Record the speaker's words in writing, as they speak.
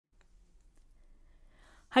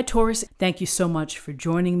Hi Taurus, thank you so much for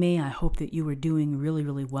joining me. I hope that you are doing really,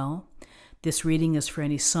 really well. This reading is for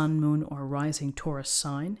any sun, moon, or rising Taurus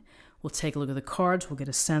sign. We'll take a look at the cards. We'll get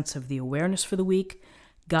a sense of the awareness for the week,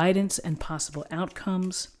 guidance, and possible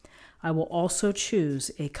outcomes. I will also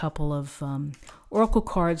choose a couple of oracle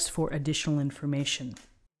cards for additional information.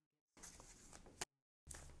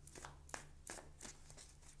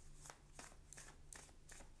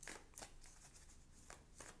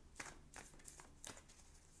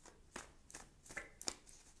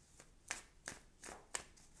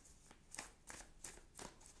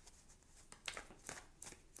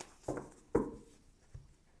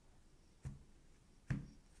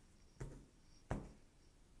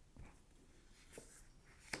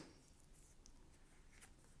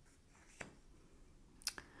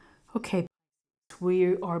 Okay,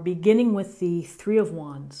 we are beginning with the Three of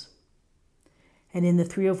Wands. And in the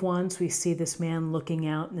Three of Wands, we see this man looking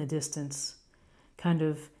out in the distance, kind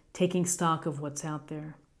of taking stock of what's out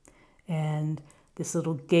there. And this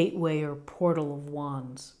little gateway or portal of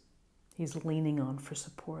wands he's leaning on for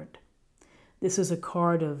support. This is a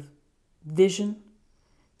card of vision.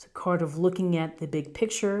 It's a card of looking at the big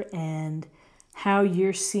picture and how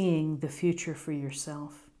you're seeing the future for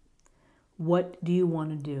yourself. What do you want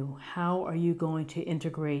to do? How are you going to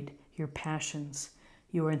integrate your passions,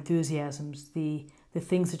 your enthusiasms, the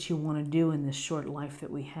things that you want to do in this short life that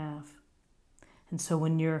we have? And so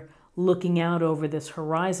when you're looking out over this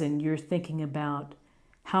horizon, you're thinking about,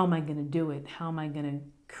 how am I going to do it? How am I going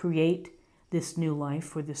to create this new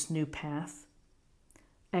life or this new path?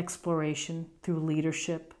 Exploration through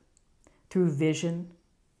leadership, through vision,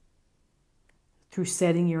 through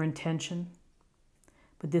setting your intention.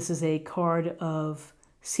 But this is a card of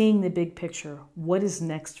seeing the big picture. What is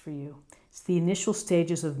next for you? It's the initial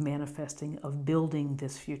stages of manifesting, of building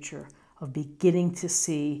this future, of beginning to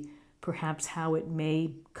see perhaps how it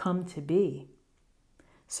may come to be.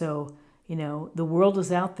 So, the world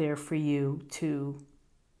is out there for you to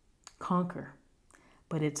conquer,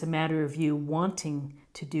 but it's a matter of you wanting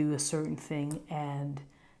to do a certain thing and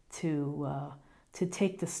to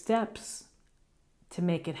take the steps to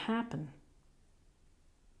make it happen.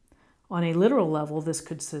 On a literal level, this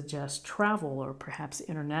could suggest travel or perhaps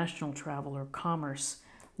international travel or commerce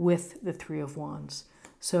with the Three of Wands.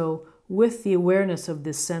 So with the awareness of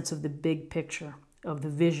this sense of the big picture, of the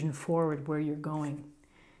vision forward where you're going,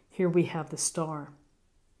 here we have the Star.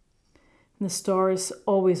 And the Star is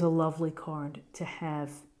always a lovely card to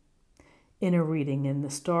have in a reading. And the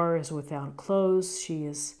Star is without clothes. She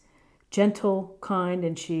is gentle, kind,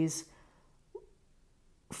 and she's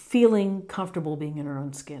feeling comfortable being in her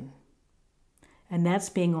own skin. And that's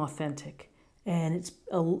being authentic. And it's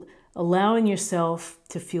allowing yourself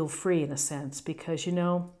to feel free in a sense, because,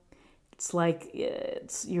 it's like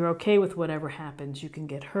you're okay with whatever happens. You can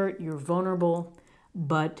get hurt, you're vulnerable,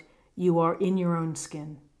 but you are in your own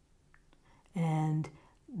skin. And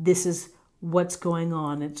this is what's going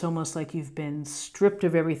on. It's almost like you've been stripped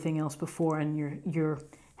of everything else before, and you're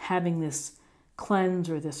having this cleanse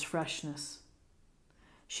or this freshness.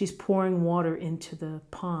 She's pouring water into the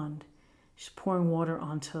pond. She's pouring water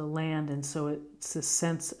onto land, and so it's a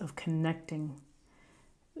sense of connecting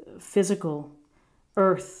physical,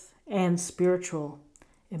 earth, and spiritual,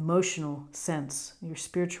 emotional sense, your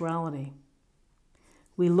spirituality.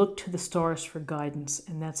 We look to the stars for guidance,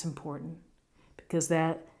 and that's important because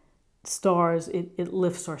that stars, it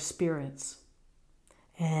lifts our spirits.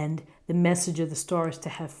 And the message of the stars to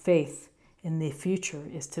have faith in the future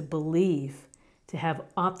is to believe, to have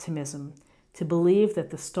optimism, to believe that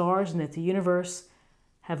the stars and that the universe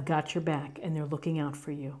have got your back and they're looking out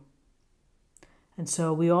for you. And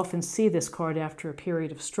so we often see this card after a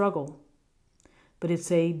period of struggle, but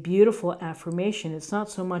it's a beautiful affirmation. It's not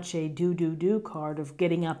so much a do card of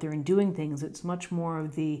getting out there and doing things. It's much more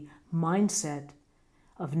of the mindset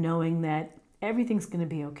of knowing that everything's going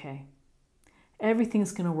to be okay.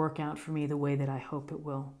 Everything's going to work out for me the way that I hope it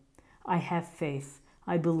will. I have faith.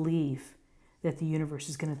 I believe that the universe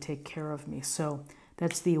is going to take care of me. So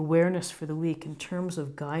that's the awareness for the week in terms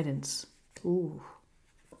of guidance. Ooh.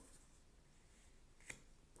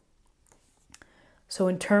 So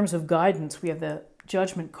in terms of guidance, we have the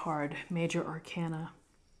Judgment card, Major Arcana.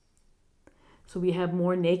 So we have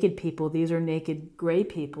more naked people. These are naked gray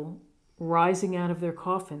people rising out of their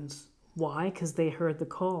coffins. Why? Because they heard the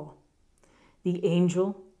call. The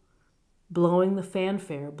angel blowing the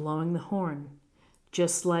fanfare, blowing the horn,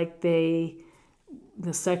 just like the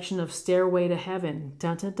section of Stairway to Heaven,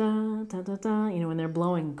 da da da da da da, when they're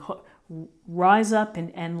blowing, rise up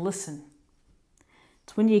and listen.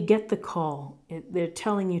 It's when you get the call, they're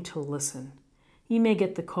telling you to listen. You may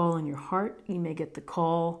get the call in your heart. You may get the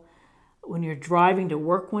call when you're driving to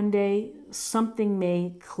work one day. Something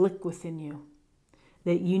may click within you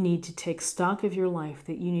that you need to take stock of your life,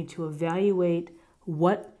 that you need to evaluate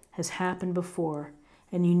what has happened before,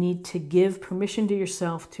 and you need to give permission to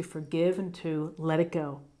yourself to forgive and to let it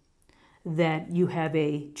go. That you have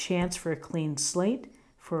a chance for a clean slate,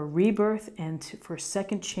 for a rebirth, and for a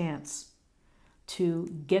second chance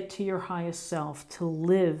to get to your highest self, to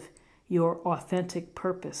live your authentic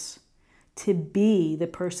purpose, to be the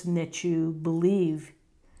person that you believe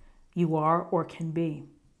you are or can be.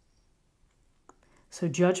 So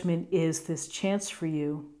judgment is this chance for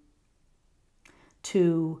you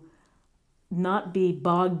to not be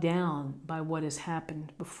bogged down by what has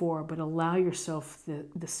happened before, but allow yourself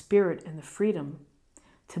the spirit and the freedom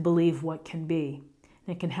to believe what can be.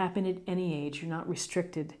 And it can happen at any age. You're not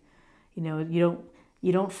restricted. You know,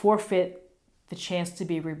 you don't forfeit the chance to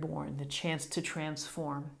be reborn, the chance to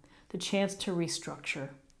transform, the chance to restructure.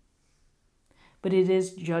 But it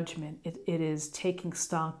is judgment. It is taking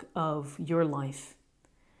stock of your life,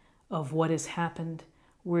 of what has happened,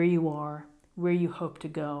 where you are, where you hope to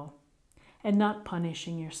go, and not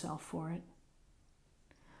punishing yourself for it.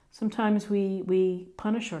 Sometimes we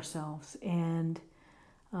punish ourselves, and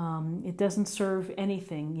it doesn't serve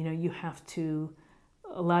anything. You know, you have to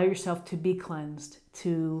allow yourself to be cleansed,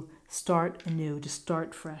 to start anew, to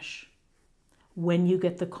start fresh. When you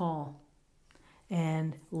get the call,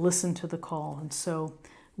 and listen to the call. And so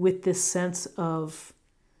with this sense of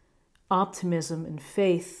optimism and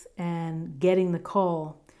faith and getting the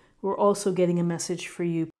call, we're also getting a message for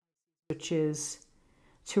you, which is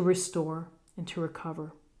to restore and to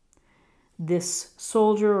recover. This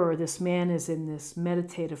soldier or this man is in this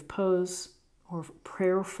meditative pose or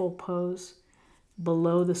prayerful pose.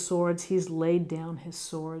 Below the swords, he's laid down his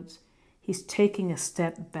swords. He's taking a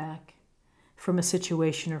step back from a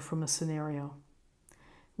situation or from a scenario.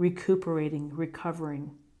 Recuperating,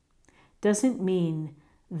 recovering. Doesn't mean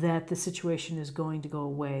that the situation is going to go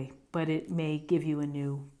away, but it may give you a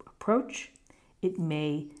new approach. You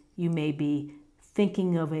may be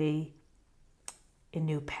thinking of a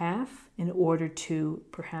new path in order to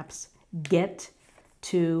perhaps get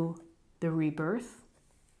to the rebirth.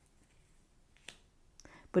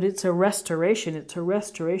 But it's a restoration. It's a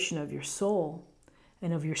restoration of your soul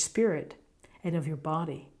and of your spirit and of your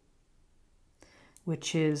body,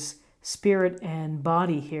 which is spirit and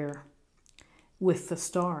body here with the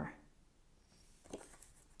star.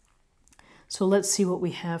 So let's see what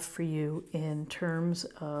we have for you in terms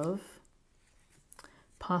of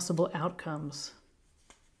possible outcomes.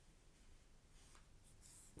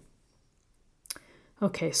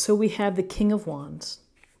 Okay, so we have the King of Wands,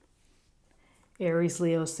 Aries,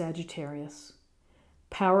 Leo, Sagittarius.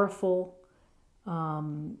 Powerful,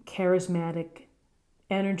 charismatic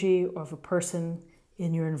energy of a person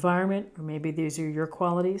in your environment, or maybe these are your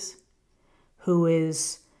qualities, who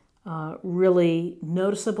is really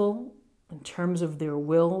noticeable in terms of their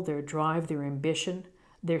will, their drive, their ambition,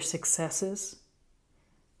 their successes.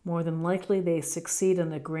 More than likely, they succeed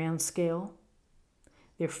on a grand scale.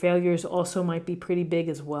 Their failures also might be pretty big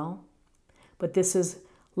as well. But this is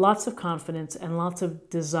lots of confidence and lots of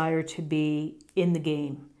desire to be in the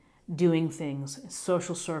game, doing things,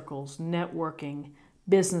 social circles, networking,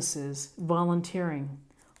 businesses, volunteering,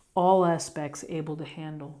 all aspects able to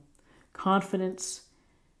handle. Confidence,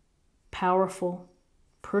 powerful,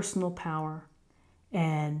 personal power,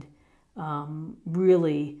 and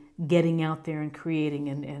really getting out there and creating.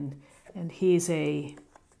 And he's a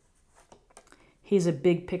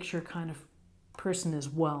big picture kind of person as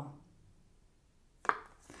well.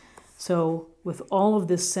 So with all of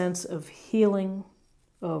this sense of healing,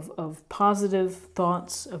 of positive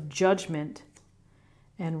thoughts, of judgment,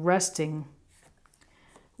 and resting,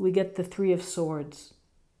 we get the Three of Swords.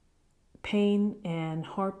 Pain and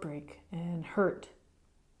heartbreak and hurt.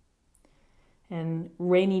 And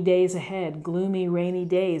rainy days ahead, gloomy rainy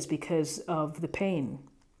days because of the pain.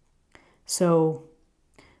 So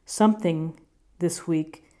something this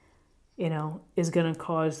week, is going to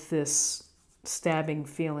cause this stabbing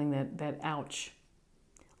feeling, that ouch.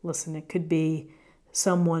 Listen, it could be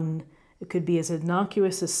as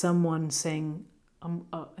innocuous as someone saying an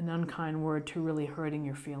unkind word to really hurting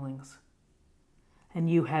your feelings and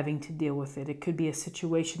you having to deal with it. It could be a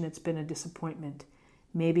situation that's been a disappointment.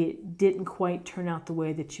 Maybe it didn't quite turn out the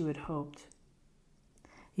way that you had hoped.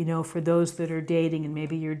 For those that are dating, and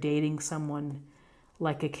maybe you're dating someone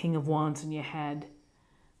like a King of Wands and you had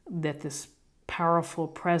that this powerful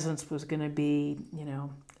presence was going to be,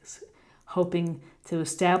 hoping to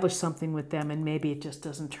establish something with them, and maybe it just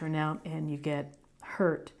doesn't turn out and you get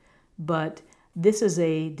hurt. But this is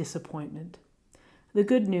a disappointment. The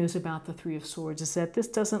good news about the Three of Swords is that this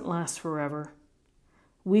doesn't last forever.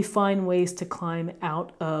 We find ways to climb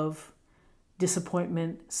out of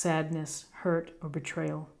disappointment, sadness, hurt, or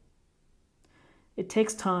betrayal. It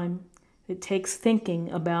takes time. It takes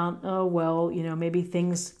thinking about, oh, well, maybe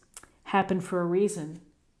things happen for a reason.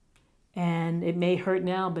 And it may hurt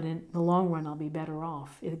now, but in the long run, I'll be better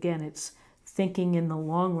off. Again, it's thinking in the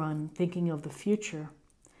long run, thinking of the future,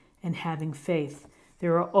 and having faith.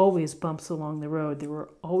 There are always bumps along the road. There are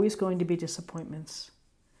always going to be disappointments.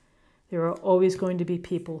 There are always going to be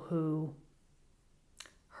people who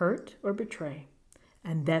hurt or betray.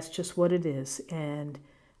 And that's just what it is. And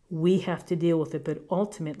we have to deal with it. But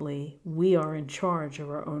ultimately, we are in charge of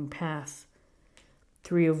our own path.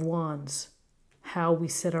 Three of Wands, how we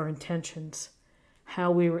set our intentions,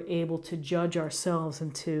 how we were able to judge ourselves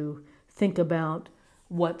and to think about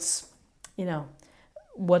what's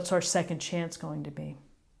our second chance going to be.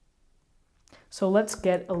 So let's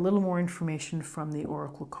get a little more information from the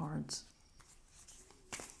oracle cards.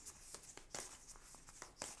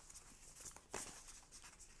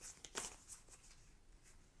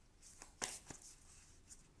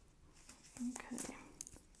 Okay.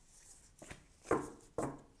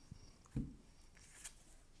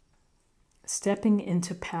 Stepping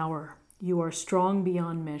into power. You are strong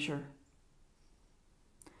beyond measure.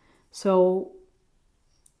 So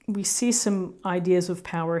we see some ideas of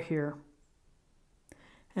power here.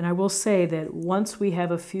 And I will say that once we have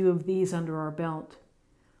a few of these under our belt,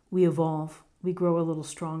 we evolve, we grow a little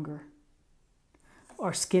stronger.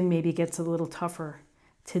 Our skin maybe gets a little tougher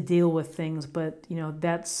to deal with things, but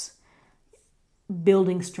that's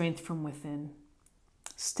building strength from within.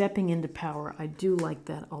 Stepping into power, I do like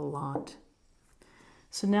that a lot.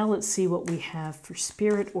 So now let's see what we have for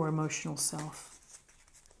spirit or emotional self.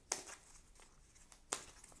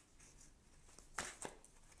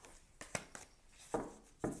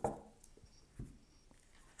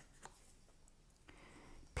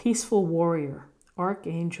 Peaceful warrior,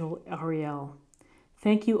 Archangel Ariel.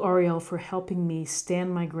 Thank you, Ariel, for helping me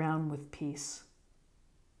stand my ground with peace.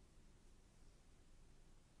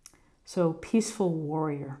 So, peaceful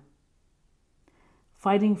warrior.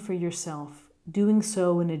 Fighting for yourself, doing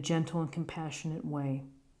so in a gentle and compassionate way.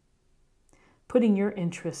 Putting your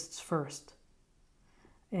interests first.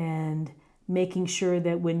 And making sure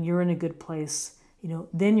that when you're in a good place,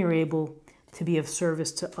 then you're able to be of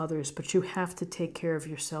service to others, but you have to take care of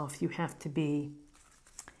yourself. You have to be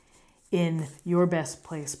in your best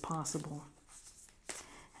place possible.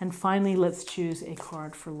 And finally, let's choose a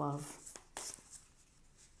card for love.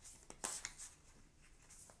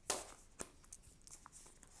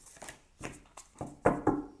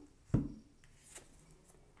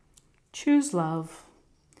 Choose love.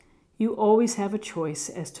 You always have a choice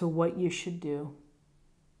as to what you should do.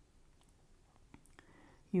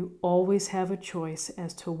 You always have a choice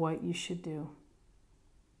as to what you should do.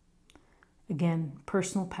 Again,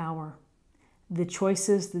 personal power. The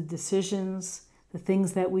choices, the decisions, the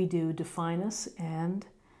things that we do define us, and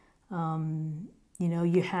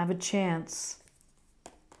you have a chance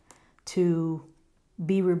to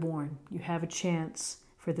be reborn. You have a chance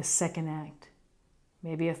for the second act,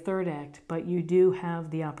 maybe a third act, but you do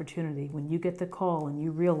have the opportunity. When you get the call and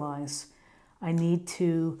you realize, I need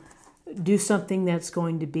to do something that's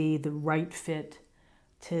going to be the right fit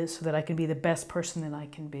so that I can be the best person that I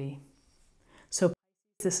can be. So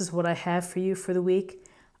this is what I have for you for the week.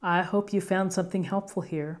 I hope you found something helpful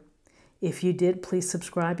here. If you did, please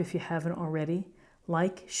subscribe if you haven't already.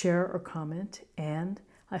 Like, share, or comment. And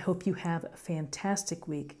I hope you have a fantastic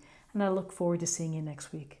week. And I look forward to seeing you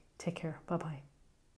next week. Take care. Bye-bye.